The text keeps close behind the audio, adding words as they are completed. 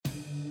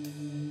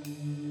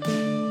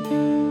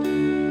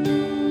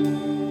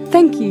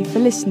Thank you for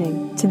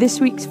listening to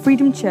this week's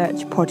Freedom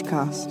Church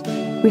podcast.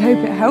 We hope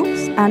it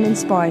helps and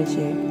inspires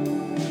you.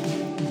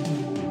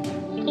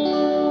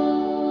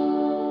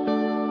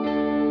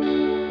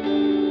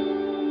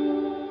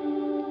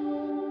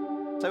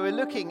 So we're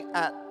looking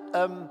at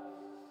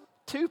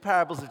two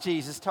parables of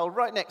Jesus told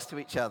right next to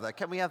each other.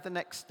 Can we have the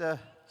next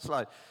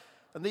slide?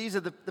 And these are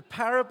the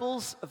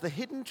parables of the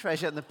hidden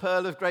treasure and the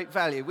pearl of great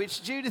value,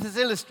 which Judith has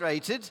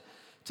illustrated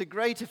to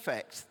great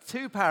effect.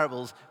 Two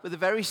parables with a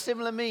very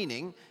similar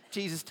meaning.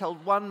 Jesus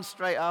told one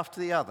straight after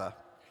the other.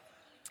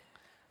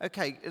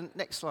 Okay,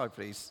 next slide,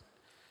 please.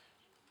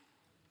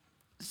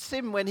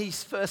 Sim, when he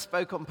first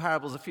spoke on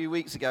parables a few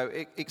weeks ago,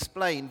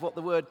 explained what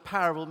the word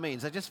parable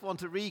means. I just want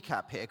to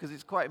recap here because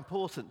it's quite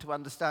important to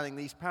understanding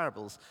these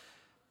parables.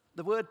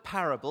 The word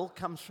parable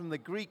comes from the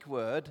Greek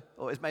word,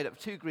 or is made up of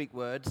two Greek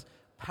words,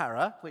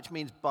 para, which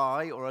means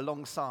by or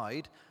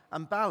alongside,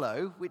 and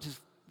ballo, which is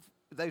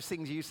those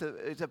things used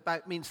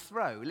means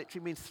throw,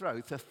 literally means throw,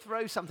 to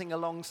throw something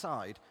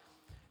alongside.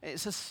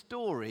 It's a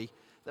story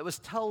that was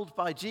told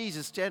by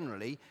Jesus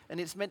generally, and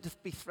it's meant to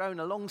be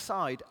thrown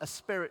alongside a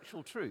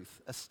spiritual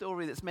truth, a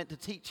story that's meant to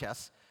teach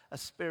us a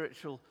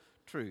spiritual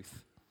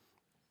truth.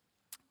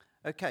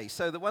 Okay,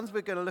 so the ones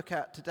we're going to look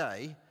at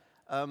today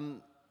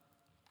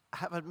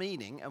have a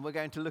meaning, and we're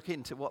going to look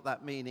into what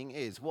that meaning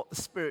is, what the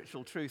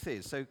spiritual truth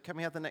is. So can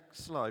we have the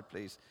next slide,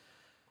 please?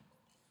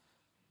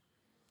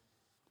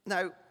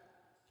 Now,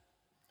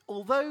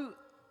 although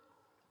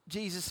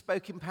Jesus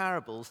spoke in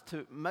parables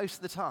to most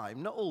of the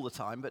time, not all the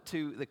time, but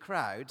to the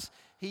crowds,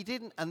 they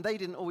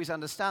didn't always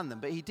understand them,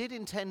 but he did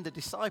intend the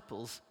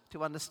disciples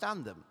to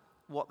understand them,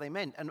 what they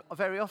meant. And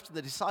very often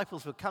the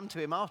disciples would come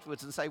to him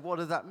afterwards and say, what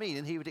does that mean?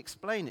 And he would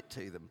explain it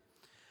to them.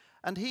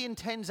 And he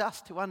intends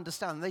us to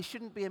understand. They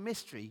shouldn't be a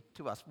mystery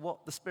to us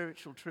what the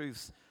spiritual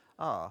truths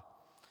are.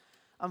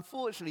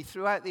 Unfortunately,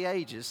 throughout the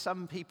ages,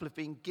 some people have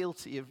been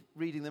guilty of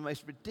reading the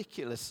most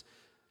ridiculous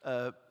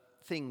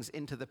things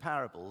into the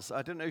parables.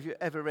 I don't know if you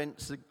ever read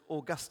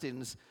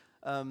Augustine's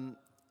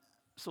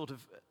sort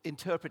of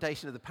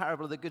interpretation of the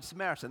parable of the Good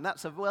Samaritan.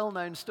 That's a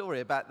well-known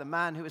story about the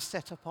man who was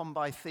set upon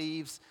by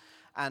thieves,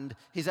 and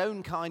his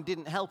own kind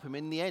didn't help him.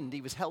 In the end,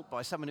 he was helped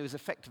by someone who was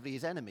effectively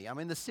his enemy. I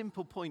mean, the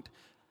simple point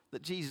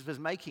that Jesus was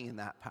making in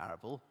that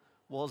parable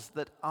was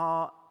that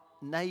our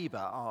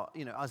neighbor,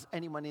 as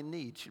anyone in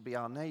need, should be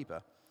our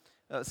neighbor.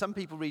 Some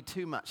people read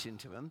too much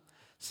into them.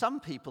 Some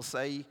people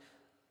say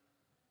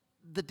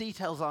the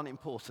details aren't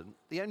important.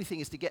 The only thing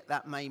is to get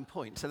that main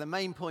point. So the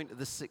main point of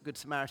the Good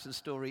Samaritan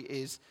story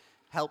is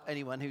help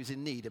anyone who's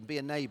in need and be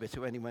a neighbor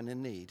to anyone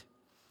in need.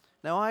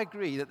 Now, I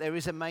agree that there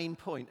is a main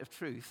point of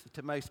truth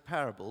to most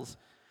parables,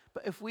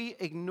 but if we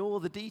ignore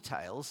the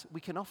details,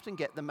 we can often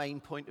get the main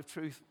point of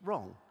truth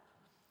wrong.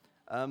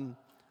 And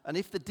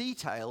if the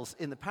details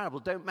in the parable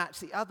don't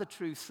match the other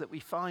truths that we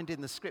find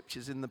in the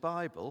scriptures in the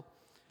Bible,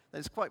 then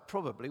it's quite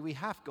probably we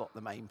have got the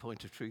main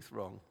point of truth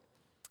wrong.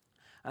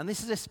 And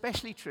this is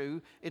especially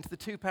true into the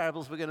two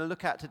parables we're going to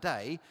look at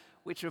today,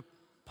 which are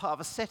part of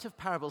a set of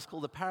parables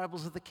called the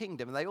parables of the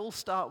kingdom. And they all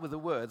start with a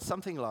word,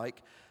 something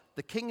like,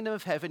 the kingdom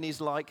of heaven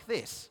is like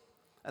this.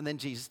 And then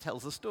Jesus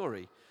tells the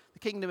story. The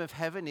kingdom of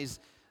heaven is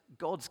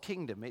God's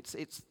kingdom. It's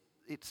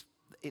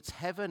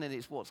heaven, and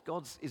it's what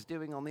God is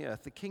doing on the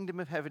earth. The kingdom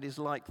of heaven is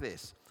like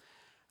this.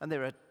 And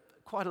there are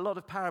quite a lot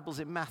of parables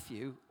in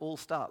Matthew, all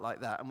start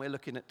like that, and we're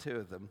looking at two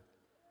of them.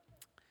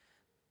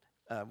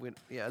 We're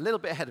a little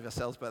bit ahead of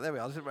ourselves, but there we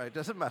are. It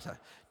doesn't matter.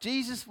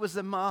 Jesus was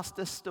the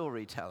master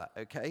storyteller,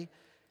 okay?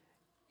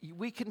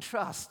 We can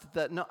trust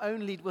that not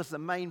only was the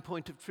main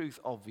point of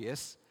truth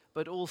obvious,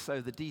 but also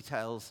the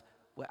details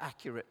were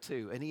accurate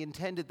too, and he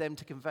intended them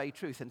to convey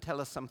truth and tell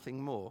us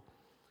something more.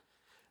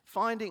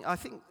 I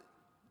think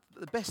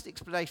the best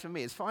explanation for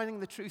me is finding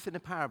the truth in a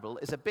parable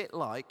is a bit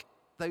like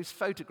those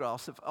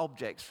photographs of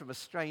objects from a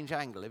strange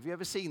angle. Have you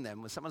ever seen them,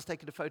 when someone's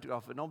taken a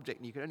photograph of an object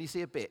and you can only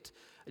see a bit,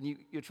 and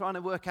you're trying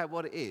to work out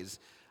what it is,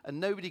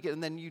 and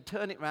and then you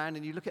turn it around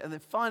and you look at it, and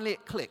then finally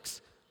it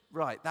clicks.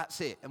 Right,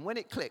 that's it. And when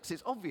it clicks,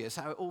 it's obvious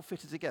how it all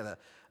fitted together.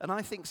 And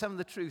I think some of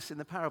the truths in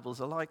the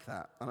parables are like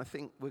that, and I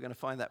think we're going to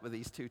find that with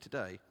these two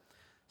today.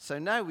 So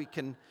now we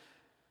can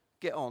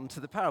get on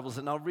to the parables,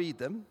 and I'll read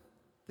them.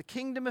 The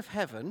kingdom of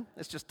heaven,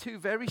 it's just two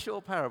very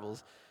short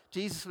parables.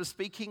 Jesus was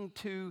speaking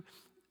to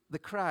the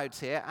crowds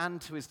here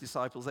and to his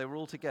disciples. They were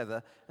all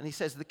together. And he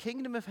says, the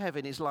kingdom of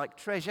heaven is like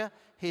treasure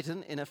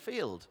hidden in a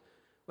field.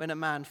 When a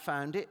man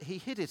found it, he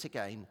hid it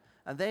again.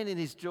 And then in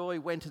his joy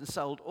went and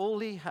sold all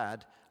he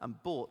had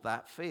and bought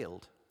that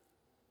field.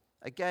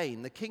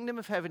 Again, the kingdom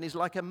of heaven is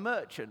like a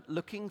merchant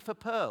looking for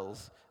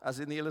pearls, as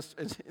in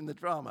the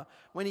drama.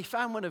 When he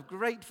found one of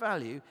great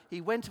value,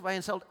 he went away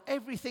and sold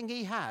everything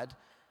he had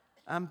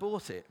and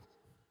bought it.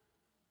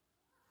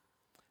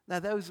 Now,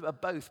 those are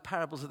both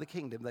parables of the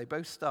kingdom. They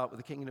both start with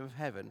the kingdom of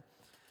heaven.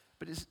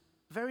 But it's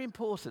very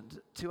important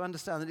to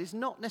understand that it's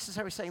not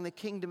necessarily saying the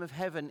kingdom of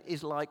heaven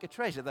is like a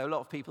treasure, though a lot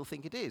of people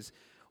think it is,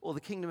 or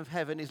the kingdom of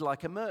heaven is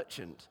like a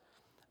merchant.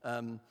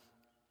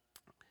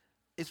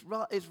 It's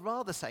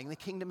rather saying the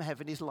kingdom of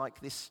heaven is like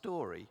this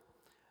story.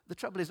 The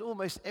trouble is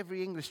almost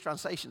every English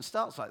translation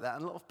starts like that,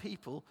 and a lot of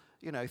people,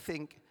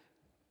 think,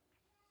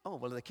 oh,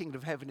 well, the kingdom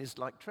of heaven is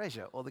like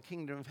treasure, or the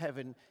kingdom of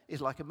heaven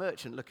is like a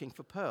merchant looking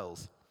for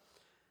pearls.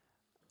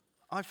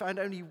 I found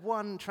only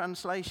one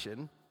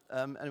translation,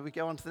 and we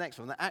go on to the next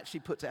one, that actually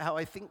puts it how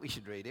I think we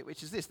should read it,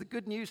 which is this. The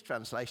Good News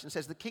translation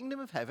says, the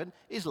kingdom of heaven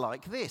is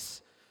like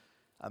this.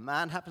 A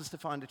man happens to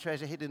find a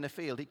treasure hidden in a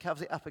field. He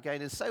covers it up again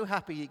and is so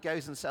happy he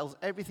goes and sells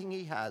everything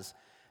he has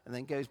and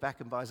then goes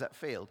back and buys that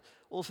field.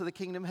 Also, the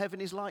kingdom of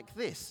heaven is like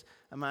this.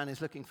 A man is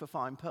looking for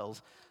fine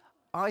pearls.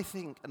 I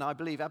think, and I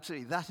believe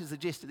absolutely, that is the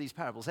gist of these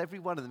parables. Every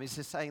one of them is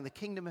just saying the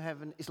kingdom of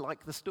heaven is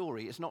like the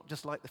story. It's not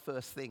just like the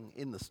first thing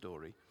in the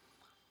story.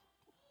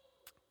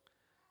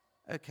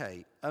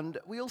 Okay, and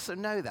we also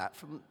know that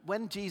from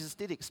when Jesus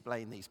did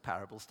explain these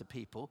parables to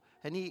people,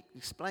 and he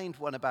explained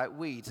one about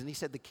weeds, and he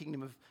said the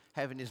kingdom of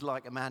heaven is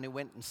like a man who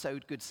went and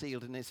sowed good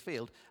seed in his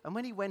field. And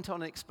when he went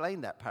on and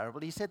explained that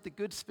parable, he said the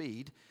good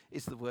seed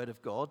is the word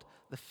of God,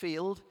 the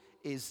field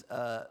is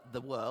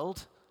the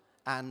world,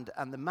 and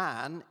the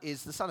man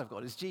is the Son of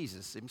God, is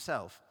Jesus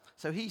himself.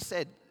 So he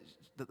said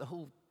that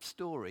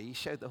he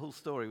showed the whole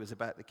story was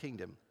about the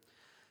kingdom.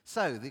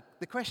 So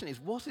the question is,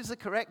 what is the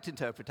correct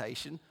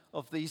interpretation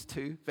of these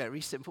two very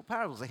simple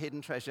parables, the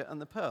hidden treasure and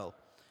the pearl?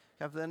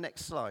 Have the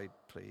next slide,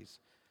 please.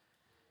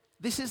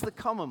 This is the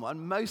common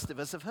one most of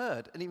us have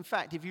heard. And in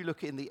fact, if you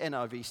look in the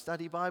NIV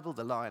Study Bible,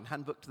 the Lion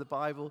Handbook to the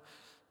Bible,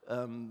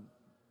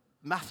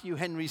 Matthew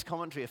Henry's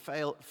commentary,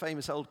 a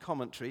famous old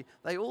commentary,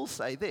 they all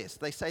say this.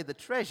 They say the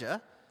treasure,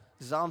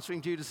 this is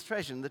answering Judas'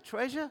 treasure, and the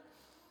treasure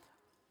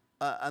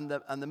and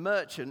the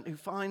merchant who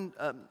finds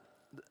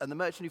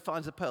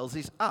the pearls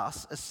is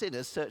us as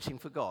sinners searching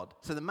for God.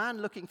 So the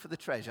man looking for the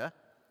treasure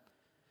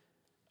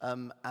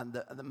and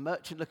the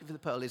merchant looking for the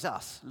pearl is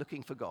us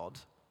looking for God.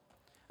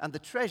 And the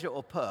treasure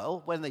or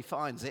pearl, when they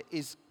find it,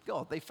 is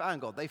God. They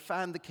found God. They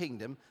found the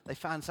kingdom. They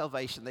found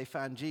salvation. They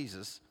found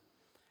Jesus.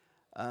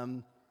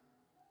 And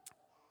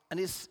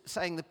it's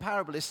saying the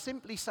parable is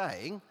simply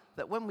saying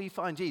that when we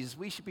find Jesus,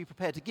 we should be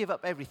prepared to give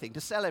up everything,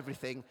 to sell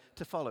everything,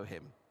 to follow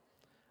him.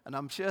 And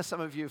I'm sure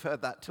some of you have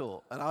heard that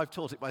taught, and I've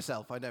taught it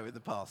myself, I know, in the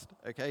past,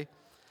 okay?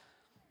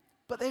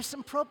 But there's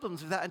some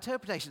problems with that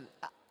interpretation.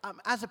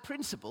 As a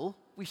principle,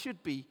 we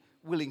should be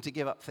willing to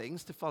give up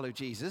things to follow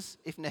Jesus,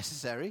 if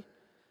necessary.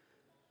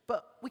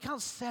 But we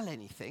can't sell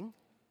anything.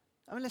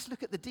 I mean, let's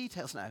look at the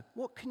details now.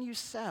 What can you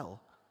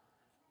sell?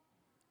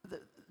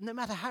 No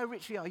matter how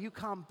rich you are, you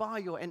can't buy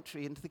your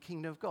entry into the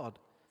kingdom of God.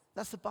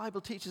 That's the Bible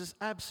teaches us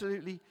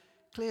absolutely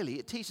clearly.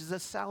 It teaches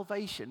us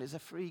salvation is a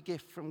free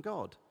gift from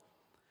God.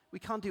 We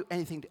can't do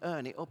anything to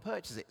earn it or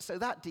purchase it. So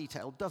that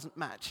detail doesn't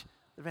match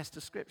the rest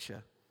of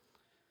Scripture.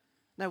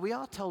 Now, we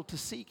are told to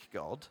seek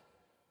God,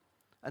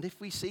 and if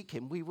we seek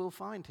him, we will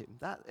find him.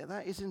 That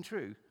isn't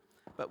true.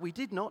 But we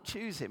did not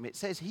choose him. It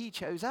says he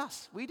chose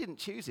us. We didn't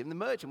choose him. The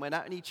merchant went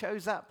out and he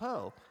chose that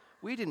pearl.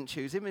 We didn't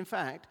choose him. In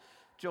fact,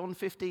 John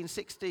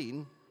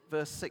 15:16,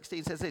 verse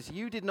 16 says this,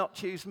 you did not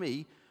choose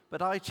me,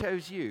 but I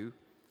chose you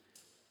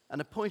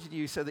and appointed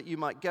you so that you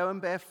might go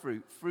and bear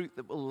fruit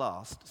that will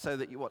last, so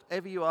that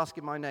whatever you ask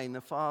in my name,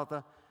 the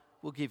Father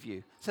will give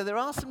you. So there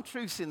are some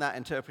truths in that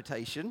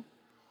interpretation.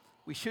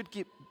 We should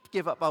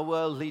give up our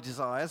worldly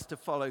desires to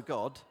follow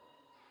God.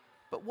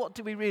 But what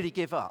do we really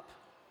give up?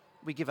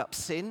 We give up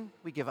sin,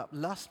 we give up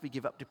lust, we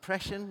give up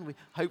depression, we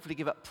hopefully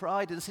give up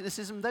pride and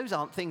cynicism. Those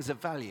aren't things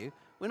of value.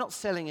 We're not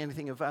selling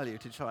anything of value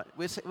to try.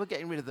 We're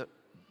getting rid of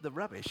the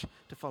rubbish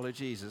to follow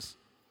Jesus.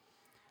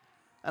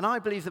 And I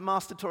believe the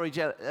master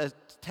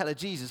teller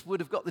Jesus would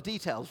have got the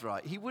details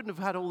right. He wouldn't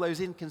have had all those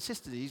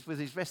inconsistencies with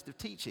his rest of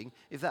teaching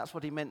if that's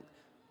what he meant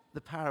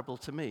the parable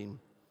to mean.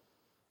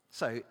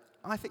 So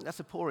I think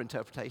that's a poor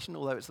interpretation,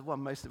 although it's the one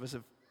most of us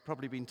have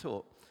probably been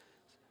taught.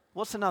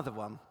 What's another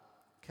one?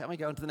 Can we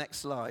go on to the next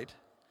slide?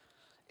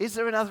 Is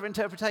there another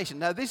interpretation?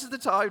 Now, this is the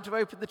time to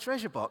open the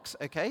treasure box,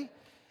 okay?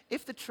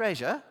 If the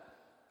treasure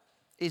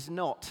is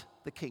not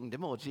the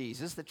kingdom or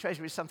Jesus, the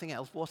treasure is something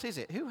else, what is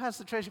it? Who has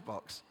the treasure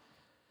box?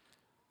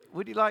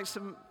 Would you like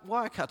some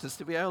wire cutters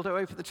to be able to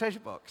open the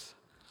treasure box?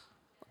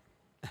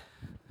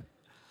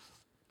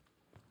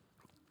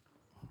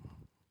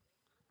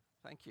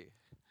 Thank you.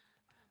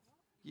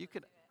 You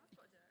could,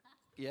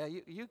 yeah,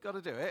 you've got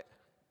to do it.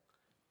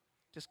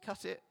 Just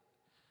cut it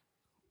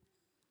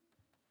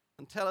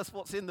and tell us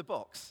what's in the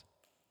box.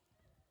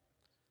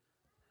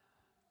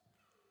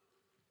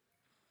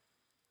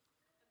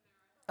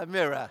 A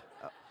mirror.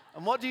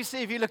 And what do you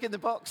see if you look in the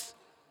box?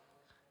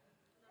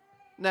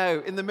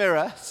 No, in the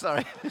mirror.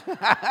 Sorry.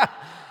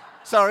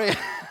 Sorry.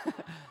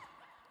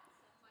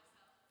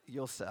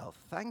 Yourself.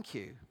 Thank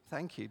you.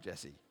 Thank you,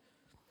 Jesse.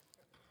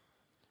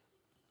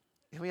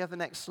 Can we have the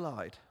next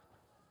slide?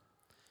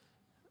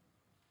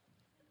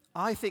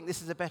 I think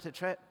this is a better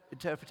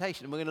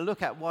interpretation, and we're going to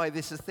look at why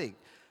this is a thing.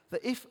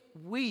 That if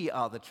we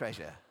are the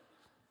treasure,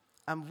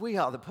 and we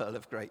are the pearl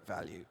of great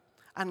value,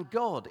 and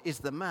God is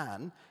the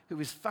man who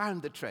has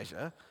found the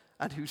treasure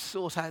and who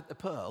sought out the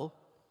pearl,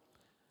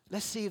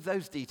 let's see if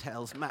those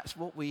details match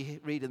what we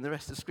read in the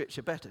rest of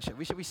Scripture better, shall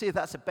we? Shall we see if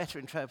that's a better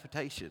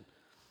interpretation?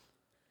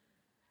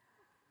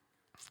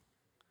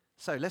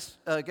 So let's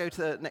go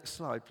to the next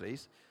slide,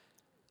 please.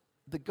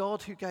 The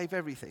God who gave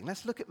everything.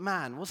 Let's look at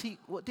man.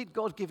 What did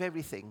God give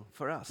everything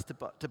for us,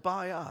 to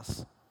buy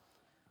us?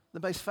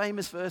 The most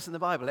famous verse in the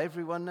Bible,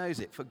 everyone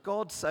knows it. For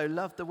God so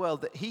loved the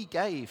world that he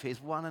gave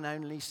his one and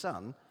only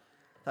Son,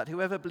 that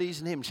whoever believes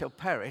in him shall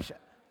perish,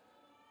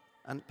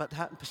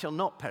 shall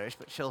not perish,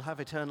 but shall have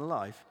eternal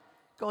life.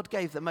 God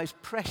gave the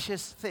most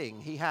precious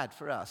thing he had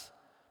for us.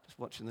 Just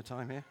watching the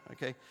time here,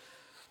 okay.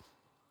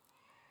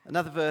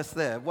 Another verse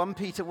there, 1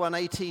 Peter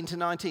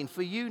 1:18-19.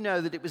 For you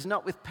know that it was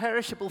not with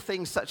perishable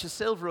things such as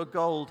silver or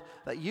gold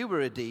that you were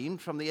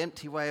redeemed from the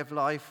empty way of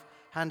life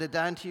handed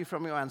down to you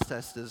from your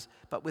ancestors,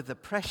 but with the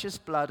precious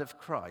blood of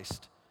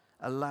Christ,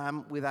 a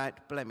lamb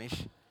without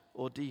blemish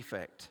or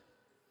defect.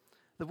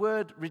 The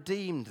word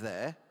redeemed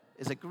there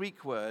is a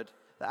Greek word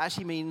that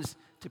actually means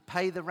to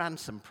pay the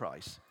ransom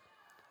price.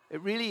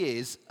 It really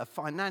is a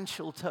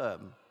financial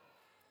term.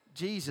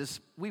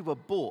 Jesus, we were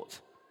bought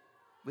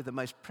with the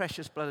most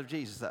precious blood of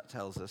Jesus, that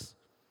tells us.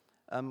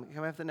 Can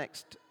we have the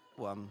next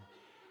one?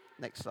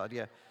 Next slide,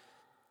 yeah.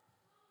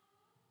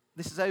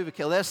 This is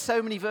overkill. There are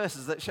so many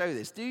verses that show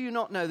this. Do you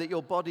not know that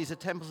your bodies are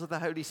temples of the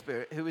Holy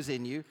Spirit who is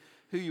in you,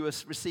 who you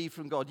have received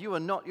from God? You are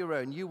not your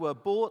own. You were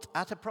bought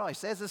at a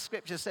price. As the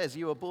scripture says,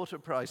 you were bought at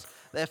a price.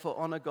 Therefore,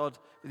 honor God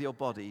with your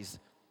bodies.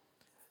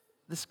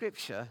 The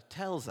scripture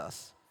tells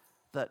us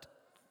that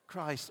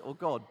Christ or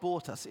God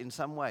bought us in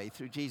some way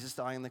through Jesus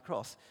dying on the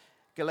cross.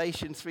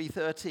 Galatians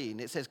 3:13,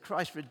 it says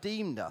Christ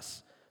redeemed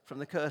us from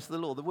the curse of the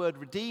law. The word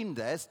redeemed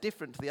there is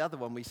different to the other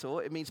one we saw.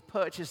 It means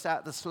purchased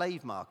out the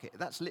slave market.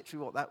 That's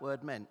literally what that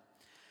word meant.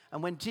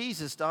 And when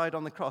Jesus died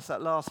on the cross,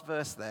 that last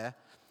verse there,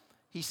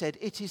 he said,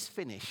 it is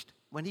finished.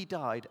 When he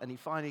died and he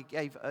finally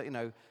gave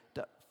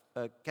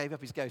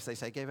up his ghost, they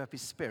say, gave up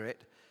his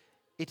spirit,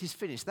 it is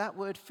finished. That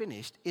word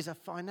finished is a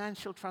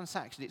financial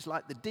transaction. It's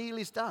like the deal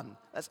is done.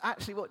 That's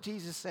actually what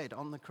Jesus said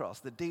on the cross.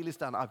 The deal is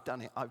done. I've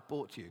done it. I've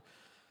bought you.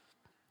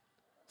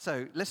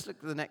 So let's look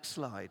at the next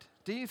slide.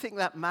 Do you think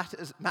that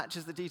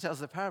matches the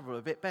details of the parable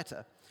a bit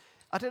better?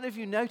 I don't know if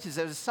you noticed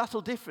there's a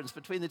subtle difference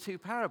between the two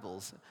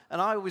parables.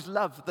 And I always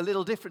love the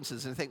little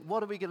differences and think,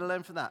 what are we going to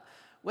learn from that?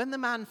 When the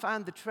man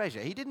found the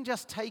treasure, he didn't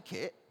just take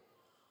it,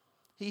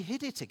 he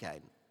hid it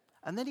again.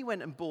 And then he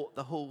went and bought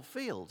the whole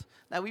field.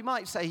 Now, we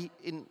might say,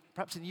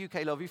 perhaps in the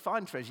UK law, if you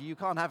find treasure, you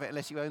can't have it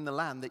unless you own the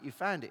land that you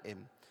found it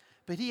in.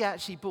 But he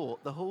actually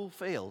bought the whole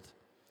field.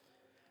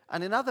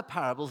 And in other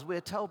parables,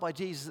 we're told by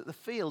Jesus that the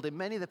field in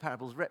many of the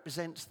parables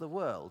represents the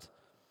world.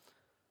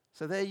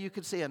 So there you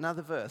can see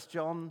another verse,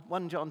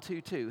 1 John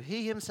 2:2.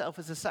 He himself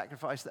is a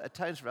sacrifice that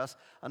atones for us,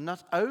 and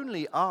not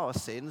only our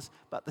sins,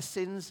 but the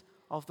sins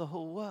of the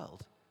whole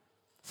world.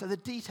 So the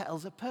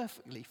details are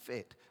perfectly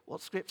fit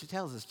what Scripture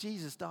tells us.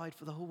 Jesus died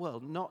for the whole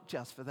world, not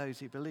just for those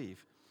who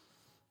believe.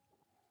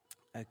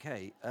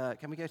 Okay,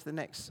 can we go to the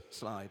next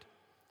slide?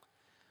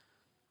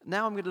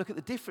 Now I'm going to look at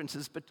the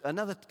differences, but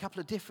another couple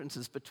of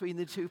differences between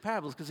the two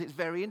parables, because it's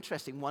very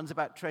interesting. One's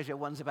about treasure,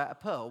 one's about a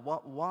pearl.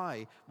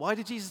 Why? Why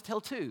did Jesus tell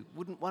two?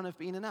 Wouldn't one have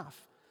been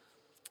enough?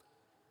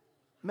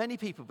 Many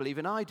people believe,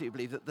 and I do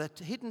believe, that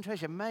the hidden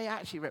treasure may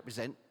actually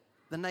represent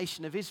the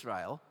nation of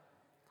Israel.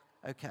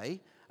 Okay,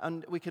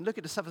 and we can look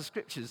at the other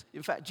scriptures.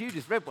 In fact,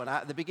 Judith read one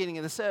out at the beginning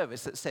of the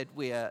service that said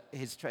we are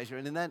his treasure,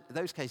 and in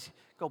those cases,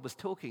 God was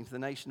talking to the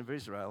nation of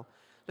Israel.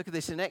 Look at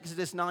this in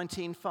Exodus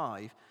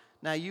 19:5.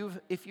 Now,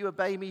 if you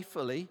obey me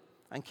fully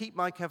and keep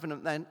my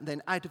covenant,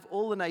 then out of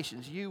all the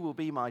nations you will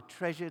be my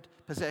treasured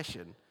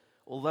possession,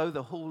 although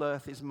the whole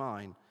earth is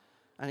mine.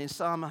 And in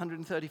Psalm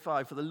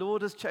 135, for the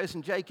Lord has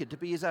chosen Jacob to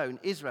be his own,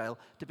 Israel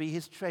to be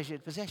his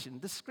treasured possession.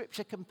 The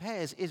scripture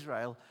compares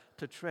Israel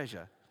to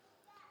treasure,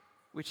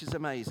 which is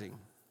amazing.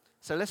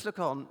 So let's look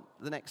on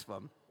the next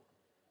one.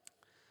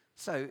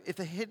 So if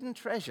the hidden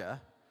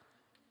treasure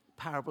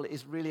parable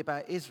is really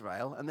about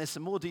Israel, and there's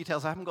some more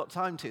details I haven't got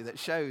time to that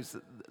shows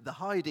that the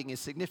hiding is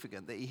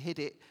significant, that he hid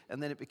it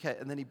and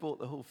then he bought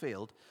the whole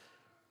field,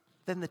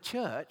 then the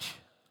church,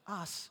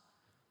 us,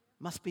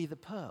 must be the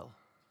pearl,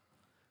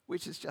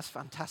 which is just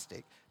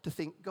fantastic to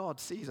think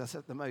God sees us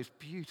as the most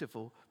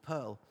beautiful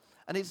pearl.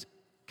 And it's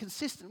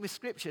consistent with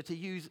Scripture to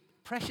use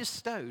precious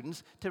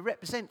stones to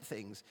represent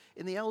things.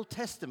 In the Old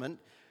Testament,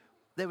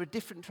 there were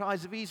different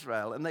tribes of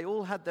Israel, and they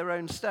all had their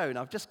own stone.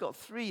 I've just got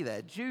three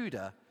there.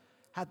 Judah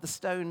had the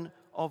stone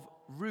of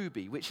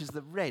ruby, which is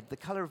the red, the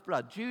color of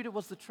blood. Judah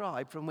was the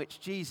tribe from which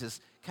Jesus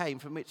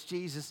came, he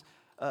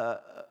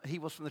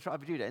was from the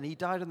tribe of Judah, and he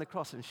died on the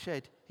cross and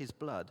shed his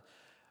blood.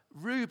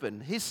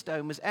 Reuben, his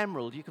stone was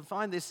emerald. You can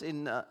find this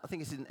in, I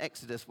think it's in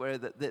Exodus, where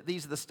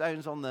these are the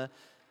stones on the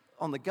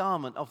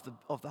garment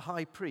of the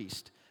high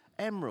priest.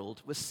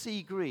 Emerald was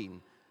sea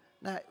green.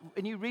 Now,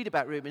 when you read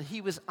about Reuben, he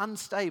was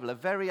unstable, a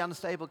very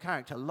unstable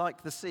character,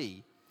 like the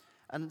sea.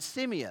 And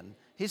Simeon,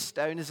 his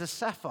stone is a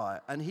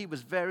sapphire, and he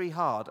was very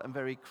hard and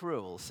very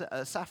cruel.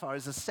 Sapphire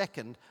is the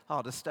second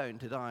hardest stone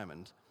to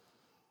diamond.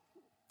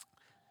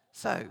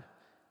 So,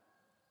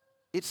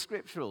 it's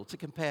scriptural to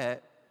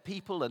compare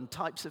people and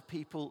types of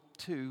people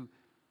to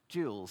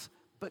jewels.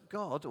 But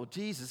God, or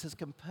Jesus, has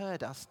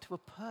compared us to a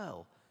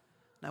pearl.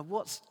 Now,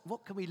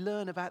 what can we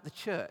learn about the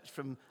church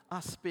from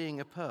us being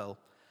a pearl?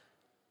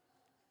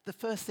 The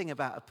first thing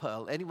about a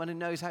pearl, anyone who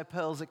knows how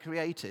pearls are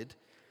created,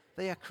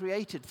 they are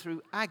created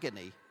through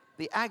agony,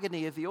 the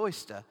agony of the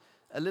oyster.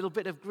 A little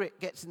bit of grit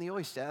gets in the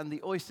oyster, and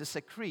the oyster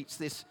secretes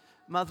this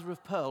mother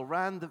of pearl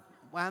round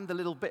the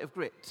little bit of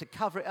grit to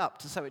cover it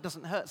up so it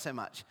doesn't hurt so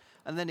much.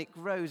 And then it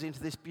grows into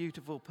this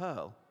beautiful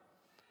pearl.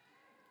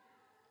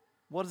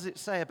 What does it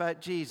say about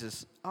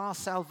Jesus? Our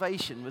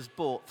salvation was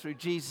bought through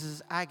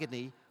Jesus'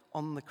 agony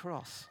on the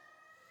cross.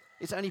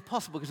 It's only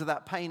possible because of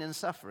that pain and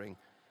suffering.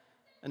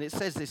 And it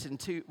says this in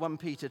 1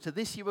 Peter, "To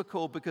this you were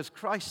called because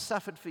Christ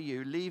suffered for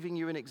you, leaving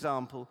you an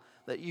example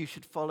that you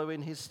should follow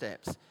in his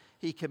steps.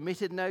 He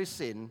committed no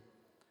sin,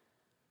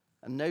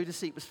 and no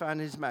deceit was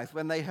found in his mouth.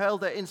 When they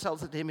hurled their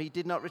insults at him, he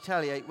did not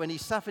retaliate. When he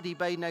suffered, he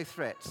made no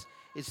threats.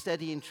 Instead,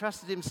 he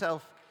entrusted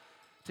himself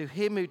to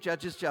him who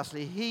judges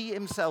justly. He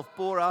himself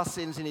bore our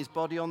sins in his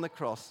body on the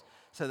cross,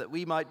 so that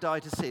we might die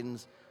to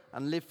sins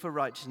and live for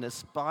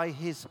righteousness. By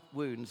his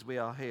wounds we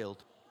are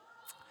healed."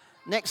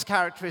 Next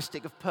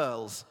characteristic of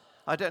pearls.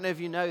 I don't know if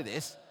you know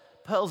this.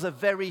 Pearls are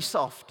very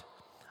soft.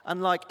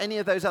 Unlike any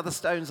of those other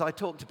stones I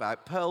talked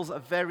about, pearls are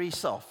very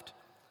soft.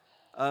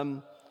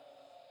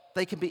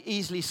 They can be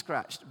easily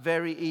scratched,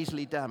 very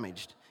easily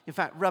damaged. In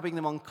fact, rubbing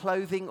them on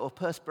clothing or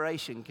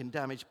perspiration can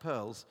damage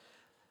pearls.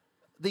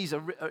 These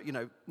are,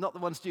 not the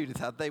ones Judith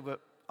had. They were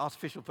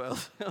artificial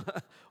pearls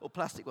or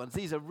plastic ones.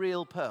 These are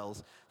real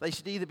pearls. They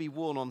should either be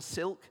worn on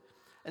silk,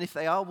 and if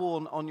they are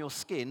worn on your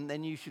skin,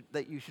 then you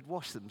should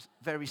wash them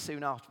very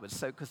soon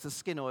afterwards, because the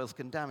skin oils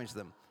can damage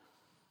them.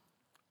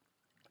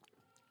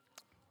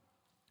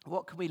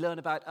 What can we learn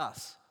about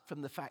us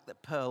from the fact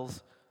that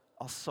pearls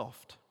are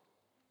soft?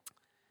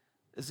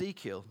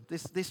 Ezekiel,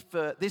 this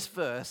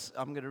verse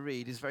I'm going to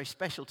read is very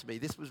special to me.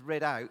 This was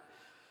read out.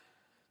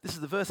 This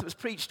is the verse that was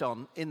preached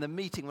on in the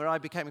meeting where I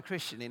became a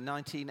Christian in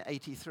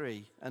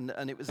 1983, and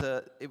it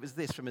was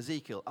this from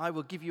Ezekiel. "I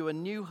will give you a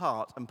new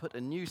heart and put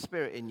a new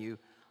spirit in you.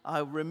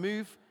 I will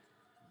remove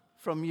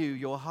from you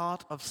your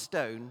heart of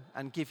stone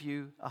and give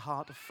you a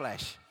heart of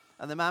flesh."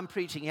 And the man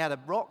preaching, he had a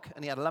rock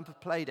and he had a lump of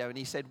Play-Doh, and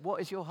he said,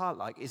 "What is your heart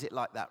like? Is it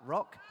like that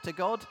rock to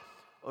God,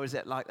 or is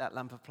it like that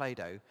lump of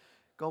Play-Doh?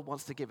 God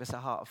wants to give us a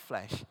heart of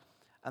flesh,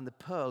 and the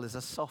pearl is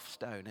a soft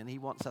stone, and he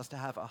wants us to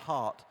have a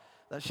heart.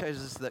 That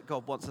shows us that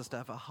God wants us to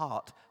have a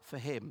heart for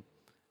him,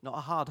 not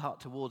a hard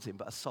heart towards him,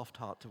 but a soft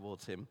heart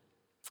towards him."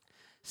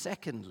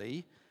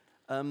 Secondly,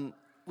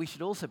 we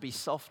should also be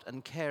soft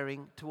and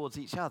caring towards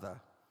each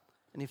other.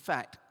 And in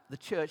fact, the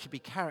church should be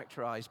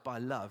characterized by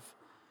love.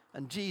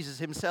 And Jesus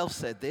himself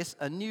said this,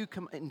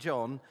 in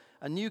John,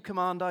 "A new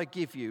command I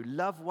give you,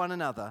 love one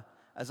another.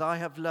 As I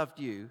have loved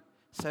you,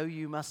 so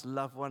you must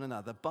love one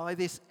another. By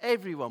this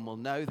everyone will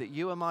know that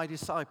you are my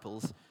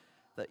disciples,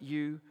 that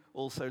you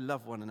also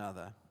love one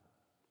another."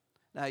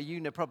 Now,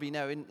 probably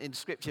know in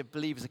Scripture,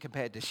 believers are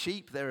compared to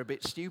sheep. They're a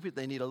bit stupid.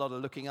 They need a lot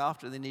of looking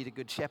after. They need a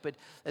good shepherd.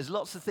 There's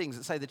lots of things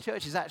that say the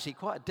church is actually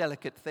quite a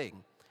delicate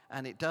thing,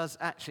 and it does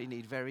actually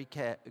need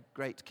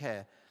great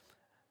care.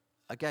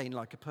 Again,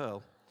 like a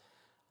pearl.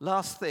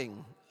 Last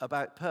thing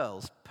about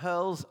pearls.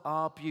 Pearls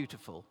are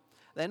beautiful.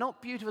 They're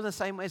not beautiful in the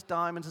same way as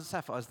diamonds and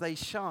sapphires. They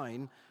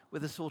shine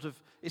with a sort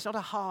of, it's not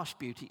a harsh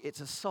beauty.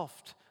 It's a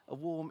soft, a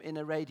warm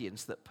inner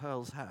radiance that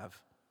pearls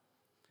have.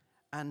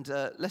 And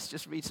let's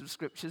just read some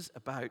scriptures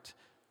about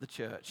the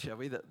church, shall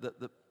we,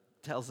 that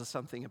tells us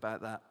something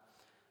about that.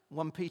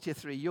 1 Peter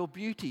 3, "Your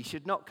beauty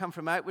should not come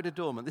from outward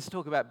adornment." This is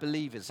talk about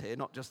believers here,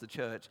 not just the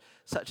church.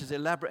 "Such as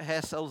elaborate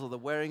hairstyles or the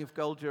wearing of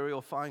gold jewelry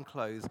or fine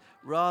clothes.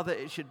 Rather,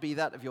 it should be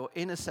that of your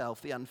inner self,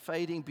 the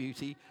unfading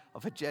beauty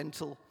of a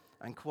gentle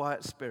and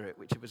quiet spirit,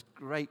 which is of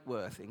great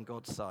worth in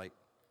God's sight."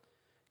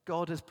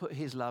 God has put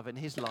his love and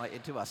his light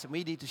into us, and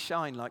we need to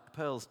shine like the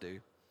pearls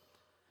do.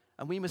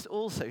 And we must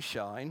also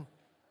shine...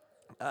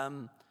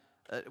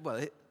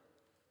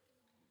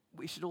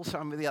 we should all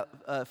shine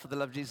for the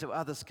love of Jesus so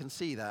others can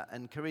see that.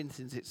 And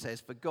Corinthians it says,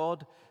 "For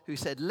God, who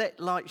said, 'Let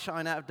light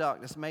shine out of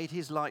darkness,' made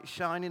his light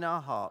shine in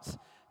our hearts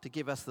to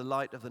give us the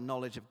light of the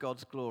knowledge of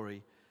God's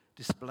glory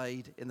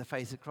displayed in the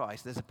face of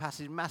Christ." There's a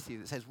passage in Matthew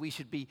that says we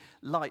should be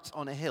lights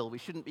on a hill. We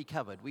shouldn't be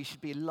covered. We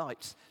should be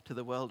lights to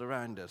the world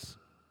around us.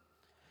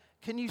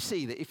 Can you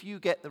see that if you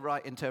get the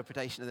right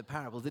interpretation of the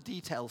parable, the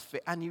details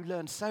fit, and you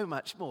learn so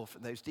much more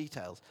from those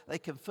details? They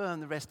confirm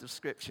the rest of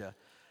Scripture,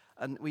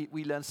 and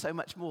we learn so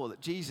much more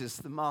that Jesus,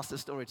 the master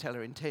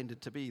storyteller,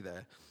 intended to be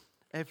there.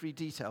 Every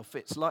detail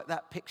fits like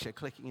that picture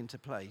clicking into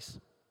place.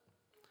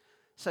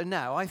 So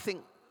now,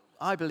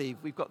 I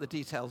believe we've got the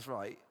details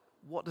right.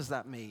 What does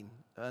that mean?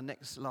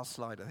 Last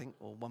slide, I think,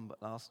 or one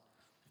but last.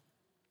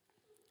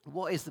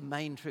 What is the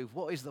main truth?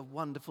 What is the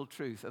wonderful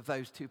truth of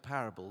those two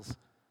parables?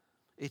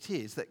 It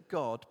is that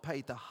God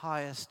paid the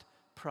highest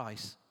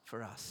price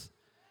for us.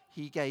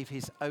 He gave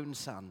his own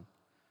son,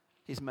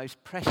 his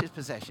most precious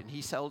possession.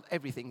 He sold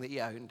everything that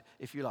he owned,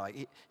 if you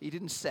like. He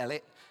didn't sell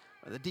it.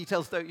 The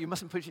details don't, you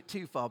mustn't push it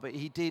too far, but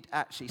he did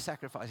actually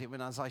sacrifice it.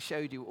 And as I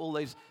showed you, all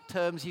those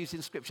terms used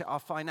in Scripture are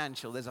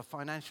financial. There's a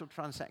financial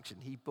transaction.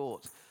 He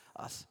bought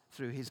us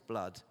through his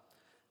blood.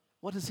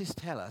 what does this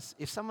tell us?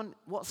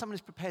 What someone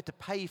is prepared to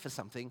pay for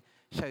something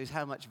shows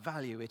how much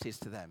value it is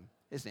to them,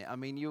 isn't it? I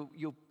mean,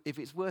 if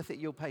it's worth it,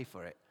 you'll pay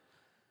for it.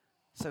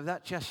 So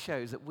that just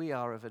shows that we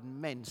are of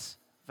immense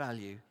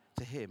value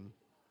to him.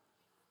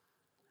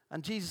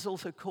 And Jesus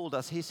also called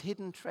us his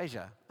hidden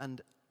treasure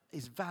and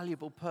his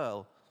valuable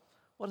pearl.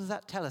 What does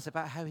that tell us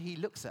about how he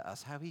looks at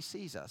us, how he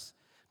sees us?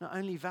 Not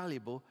only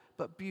valuable,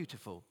 but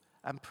beautiful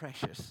and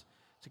precious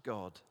to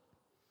God.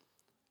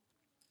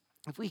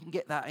 If we can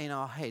get that in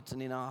our heads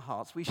and in our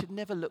hearts, we should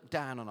never look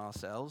down on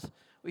ourselves.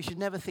 We should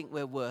never think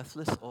we're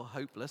worthless or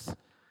hopeless.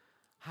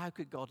 How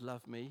could God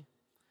love me?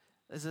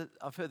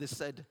 I've heard this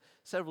said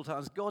several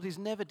times. God is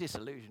never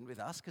disillusioned with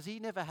us because he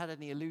never had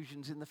any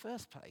illusions in the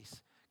first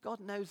place. God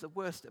knows the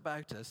worst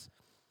about us,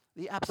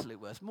 the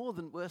absolute worst, more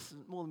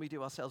than we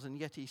do ourselves, and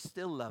yet he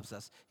still loves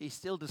us. He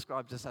still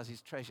describes us as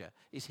his treasure,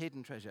 his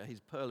hidden treasure, his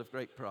pearl of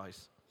great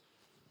price.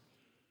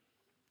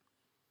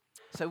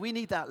 So we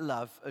need that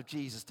love of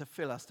Jesus to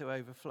fill us to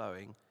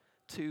overflowing,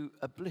 to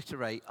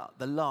obliterate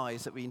the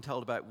lies that we've been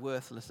told about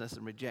worthlessness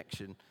and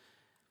rejection.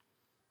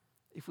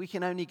 If we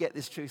can only get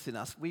this truth in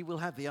us, we will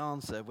have the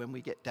answer when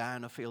we get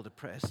down or feel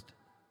depressed.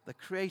 The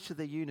creator of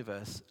the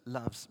universe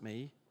loves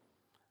me,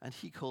 and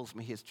he calls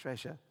me his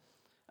treasure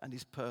and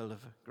his pearl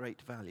of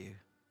great value.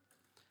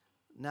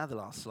 Now the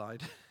last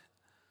slide.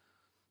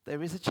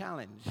 There is a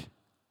challenge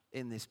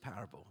in this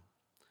parable,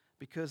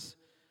 because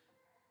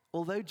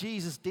although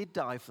Jesus did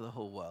die for the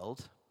whole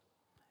world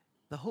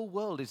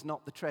is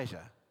not the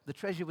treasure. The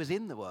treasure was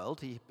in the world.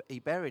 He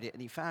buried it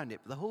and he found it,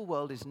 but the whole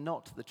world is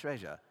not the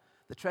treasure.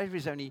 The treasure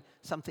is only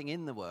something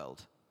in the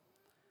world.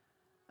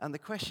 And the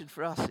question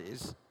for us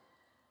is,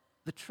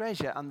 the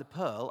treasure and the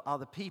pearl are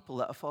the people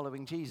that are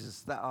following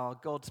Jesus, that are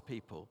God's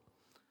people.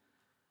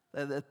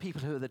 They're the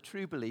people who are the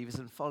true believers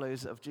and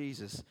followers of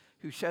Jesus,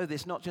 who show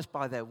this not just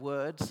by their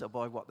words or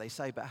by what they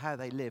say, but how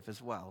they live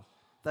as well.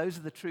 Those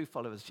are the true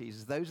followers of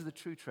Jesus. Those are the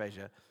true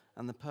treasure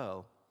and the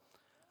pearl.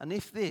 And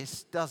if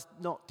this does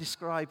not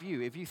describe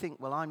you, if you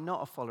think, well, I'm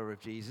not a follower of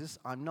Jesus,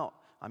 I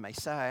may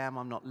say I am,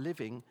 I'm not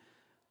living,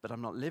 but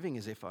I'm not living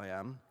as if I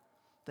am,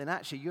 then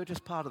actually you're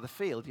just part of the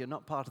field, you're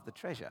not part of the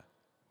treasure,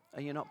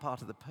 and you're not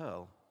part of the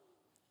pearl.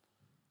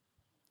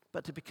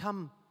 But to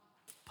become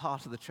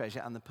part of the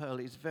treasure and the pearl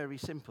is very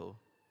simple.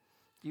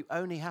 You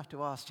only have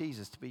to ask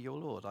Jesus to be your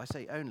Lord. I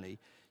say only.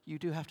 You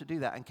do have to do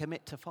that and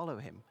commit to follow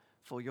him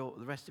for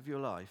the rest of your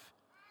life.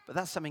 But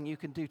that's something you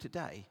can do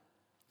today.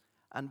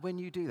 And when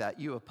you do that,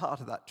 you are part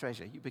of that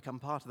treasure. You become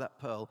part of that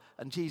pearl.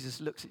 And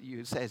Jesus looks at you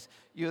and says,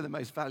 you're the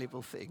most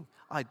valuable thing.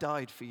 I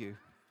died for you.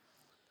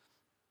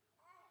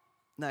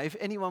 Now, if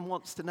anyone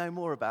wants to know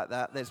more about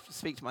that,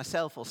 speak to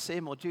myself or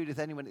Sim or Judith,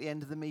 anyone at the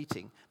end of the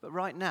meeting. But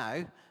right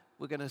now,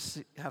 we're going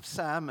to have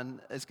Sam and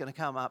is going to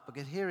come up,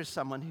 because here is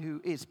someone who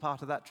is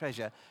part of that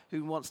treasure,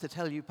 who wants to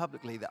tell you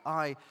publicly that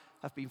I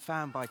have been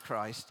found by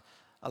Christ.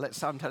 I'll let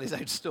Sam tell his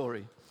own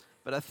story.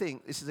 But I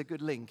think this is a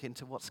good link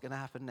into what's going to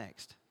happen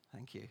next.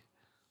 Thank you.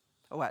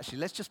 Oh, actually,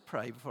 let's just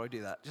pray before I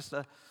do that.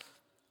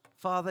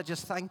 Father,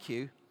 just thank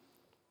you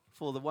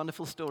for the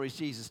wonderful stories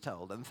Jesus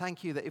told. And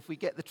thank you that if we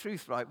get the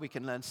truth right, we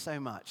can learn so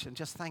much. And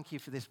just thank you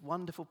for this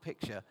wonderful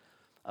picture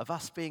of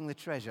us being the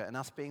treasure and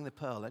us being the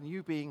pearl, and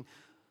you being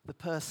the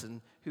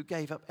person who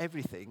gave up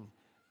everything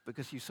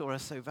because you saw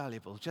us so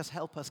valuable. Just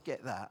help us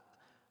get that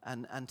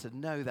and to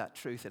know that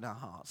truth in our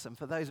hearts. And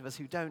for those of us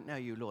who don't know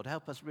you, Lord,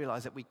 help us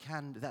realize that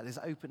that is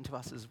open to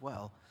us as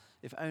well.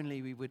 If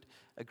only we would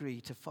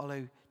agree to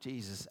follow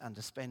Jesus and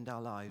to spend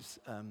our lives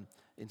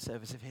in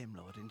service of him,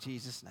 Lord. In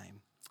Jesus'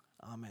 name,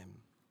 amen.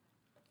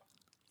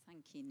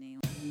 Thank you, Neil.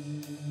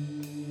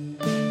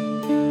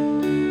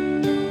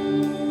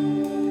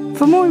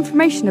 For more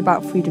information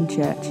about Freedom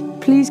Church,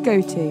 please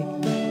go to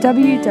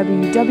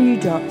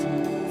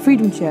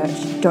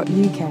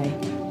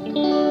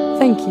www.freedomchurch.uk.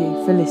 Thank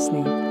you for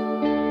listening.